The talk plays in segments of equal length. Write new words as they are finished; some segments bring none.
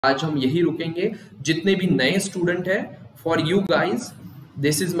आज हम यही रुकेंगे। जितने भी नए स्टूडेंट है, for you guys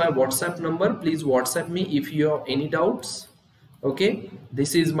this is my WhatsApp number, please WhatsApp me if you have any doubts. Okay,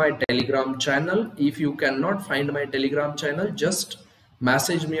 this is my telegram channel. If you cannot find my telegram channel, just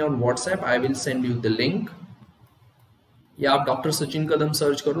message me on WhatsApp. I will send you the link. या आप doctor Sachin कदम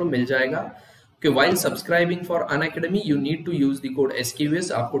search कर लो, मिल जाएगा। कि while subscribing for Unacademy you need to use the code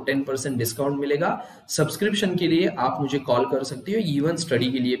SQS, आपको 10% discount मिलेगा। Subscription के लिए आप मुझे कॉल कर सकते हो, इवन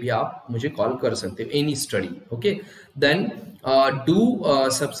स्टडी के लिए भी आप मुझे कॉल कर सकते हो, any study. Okay, then do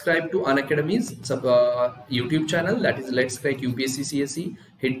subscribe to Unacademy's YouTube channel, that is Let's Crack UPSC-CSE.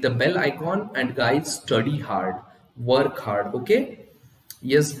 Hit the bell icon and guys study hard, work hard. Okay,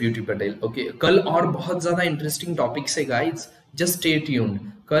 yes Beauty Patel. Okay, कल और बहुत ज्यादा interesting topics है guys, just stay tuned.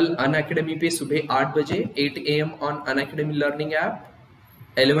 कल Unacademy पे सुबह 8 बजे 8 AM on Unacademy learning app,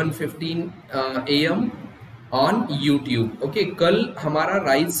 11:15 AM on YouTube. Okay, कल हमारा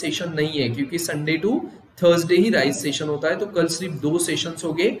राइज सेशन नहीं है क्योंकि Sunday to Thursday he rise session होता है, तो कल सिर्फ 2 सेशंस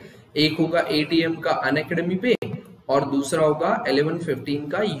हो गए। एक होगा 8 AM का अनअकैडमी पे और दूसरा होगा 11:15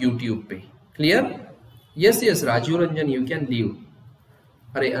 का यूट्यूब पे। Clear? Yes yes Rajiv Ranjan, you can leave.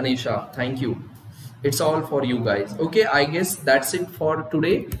 अरे Anisha, thank you. It's all for you guys. Okay, I guess that's it for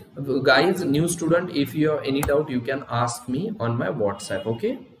today. Guys, new student, if you have any doubt, you can ask me on my WhatsApp.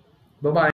 Okay, bye bye.